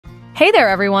Hey there,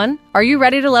 everyone! Are you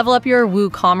ready to level up your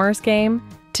WooCommerce game?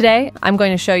 Today, I'm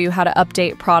going to show you how to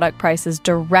update product prices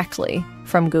directly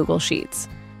from Google Sheets.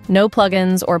 No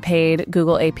plugins or paid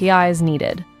Google APIs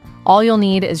needed. All you'll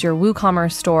need is your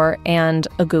WooCommerce store and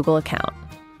a Google account.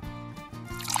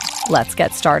 Let's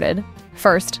get started.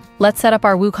 First, let's set up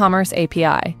our WooCommerce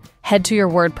API. Head to your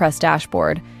WordPress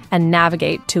dashboard and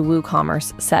navigate to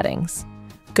WooCommerce settings.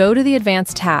 Go to the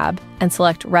Advanced tab and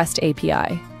select REST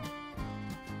API.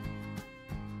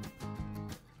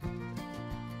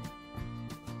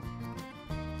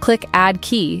 Click Add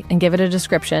Key and give it a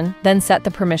description, then set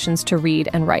the permissions to read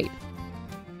and write.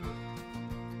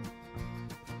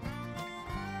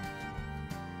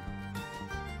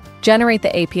 Generate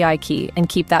the API key and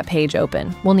keep that page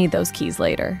open. We'll need those keys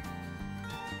later.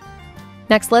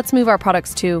 Next, let's move our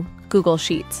products to Google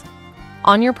Sheets.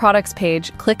 On your products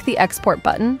page, click the Export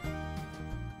button.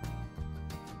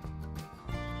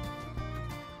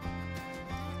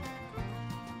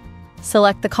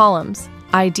 Select the columns: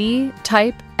 ID,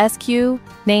 type, SKU,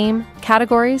 name,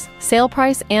 categories, sale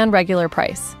price, and regular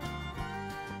price.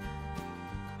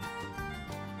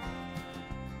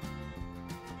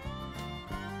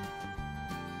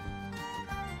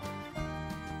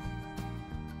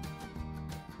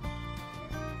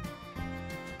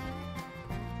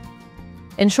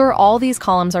 Ensure all these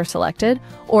columns are selected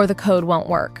or the code won't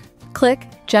work. Click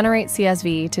Generate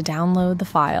CSV to download the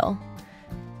file.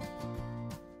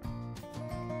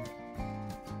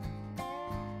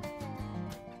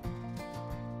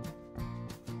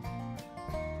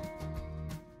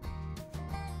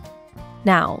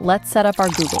 Now, let's set up our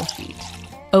Google Sheet.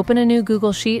 Open a new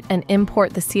Google Sheet and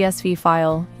import the CSV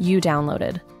file you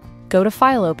downloaded. Go to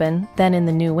File Open, then in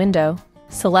the new window,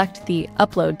 select the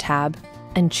Upload tab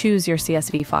and choose your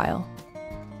CSV file.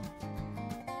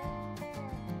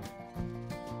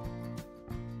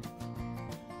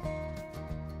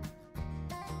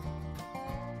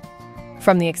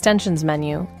 From the Extensions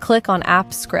menu, click on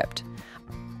App Script.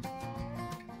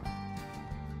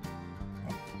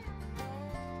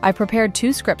 I prepared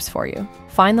 2 scripts for you.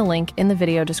 Find the link in the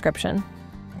video description.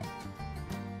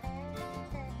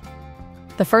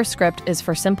 The first script is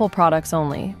for simple products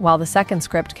only, while the second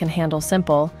script can handle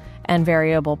simple and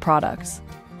variable products.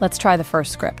 Let's try the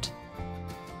first script.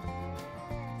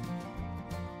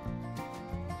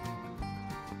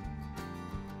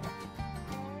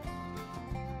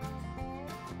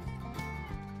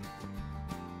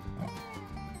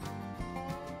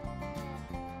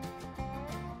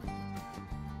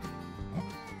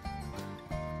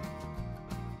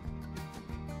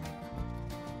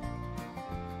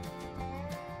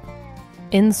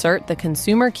 Insert the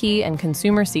consumer key and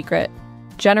consumer secret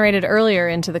generated earlier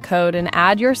into the code and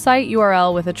add your site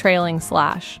URL with a trailing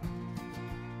slash.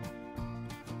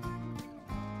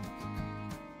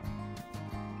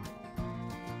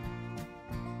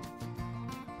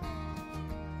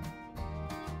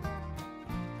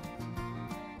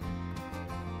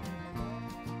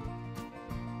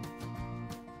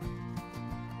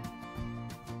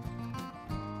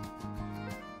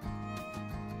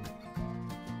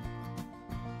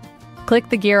 Click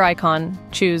the gear icon,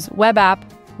 choose Web App,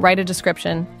 write a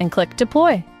description, and click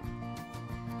Deploy.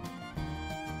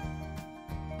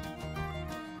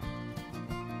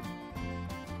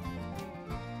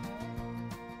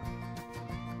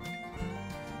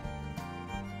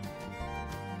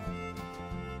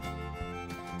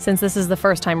 Since this is the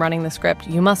first time running the script,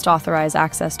 you must authorize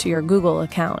access to your Google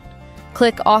account.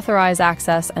 Click Authorize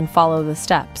Access and follow the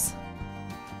steps.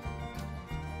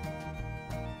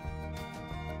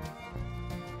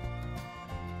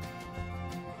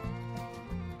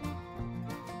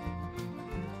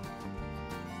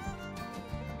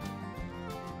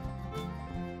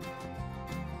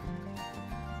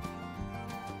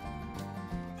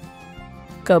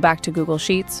 Go back to Google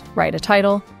Sheets, write a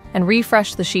title, and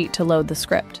refresh the sheet to load the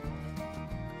script.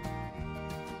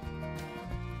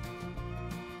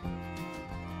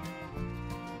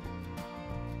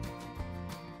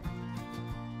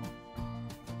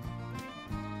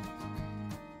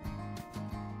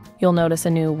 You'll notice a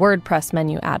new WordPress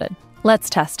menu added. Let's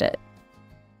test it.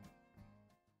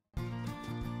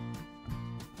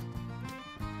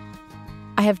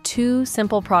 I have 2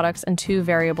 simple products and 2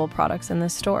 variable products in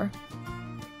this store.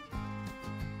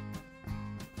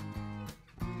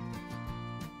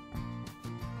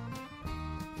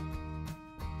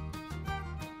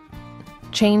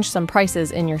 Change some prices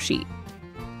in your sheet.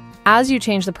 As you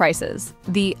change the prices,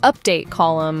 the Update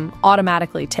column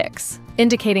automatically ticks,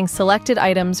 indicating selected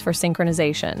items for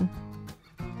synchronization.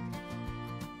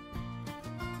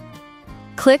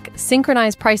 Click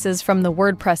Synchronize Prices from the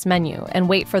WordPress menu and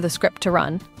wait for the script to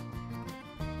run.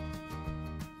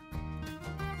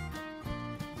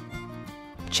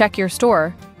 Check your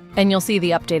store, and you'll see the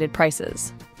updated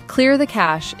prices. Clear the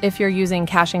cache if you're using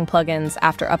caching plugins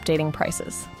after updating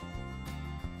prices.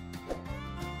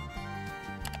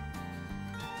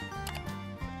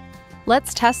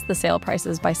 Let's test the sale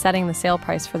prices by setting the sale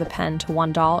price for the pen to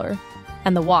 $1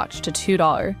 and the watch to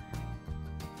 $2.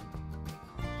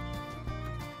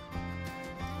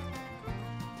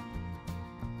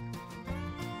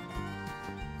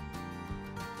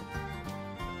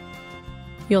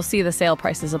 You'll see the sale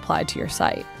prices applied to your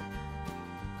site.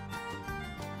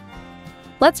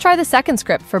 Let's try the second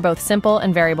script for both simple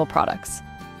and variable products.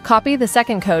 Copy the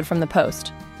second code from the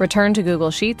post, return to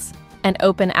Google Sheets, and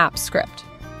open Apps script.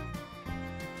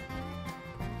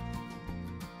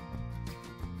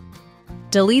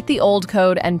 Delete the old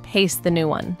code and paste the new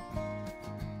one.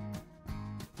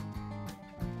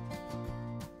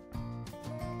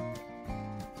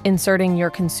 Inserting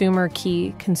your consumer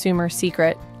key, consumer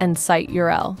secret, and site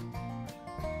URL.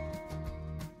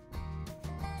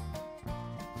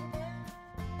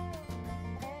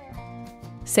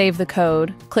 Save the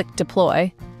code, click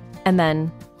Deploy, and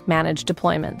then Manage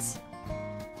Deployments.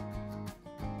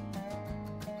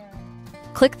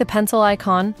 Click the pencil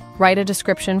icon, write a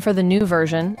description for the new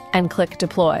version, and click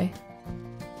Deploy.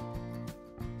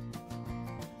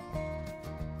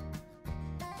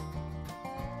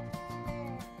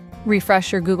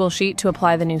 Refresh your Google Sheet to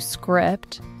apply the new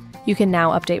script. You can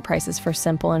now update prices for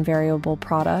simple and variable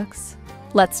products.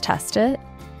 Let's test it.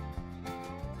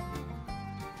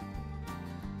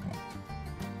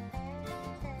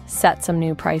 Set some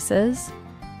new prices.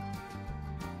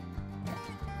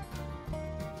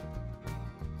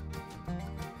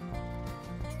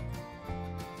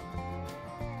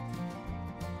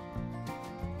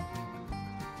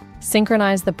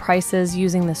 Synchronize the prices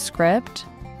using the script.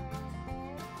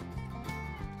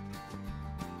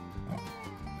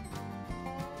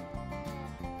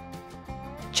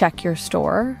 Check your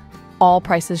store. All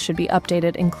prices should be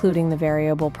updated, including the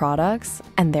variable products.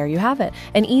 And there you have it,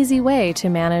 an easy way to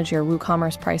manage your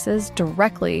WooCommerce prices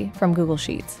directly from Google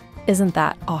Sheets. Isn't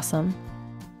that awesome?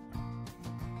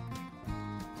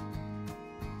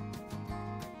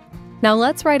 Now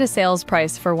let's write a sales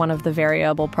price for one of the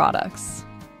variable products.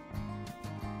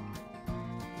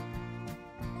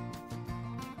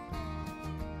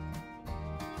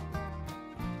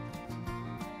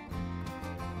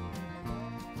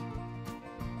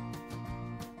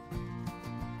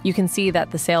 You can see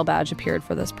that the sale badge appeared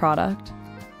for this product.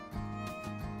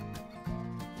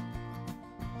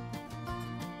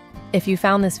 If you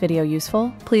found this video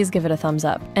useful, please give it a thumbs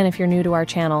up. And if you're new to our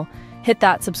channel, hit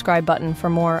that subscribe button for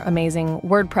more amazing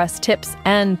WordPress tips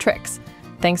and tricks.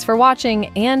 Thanks for watching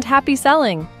and happy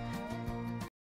selling!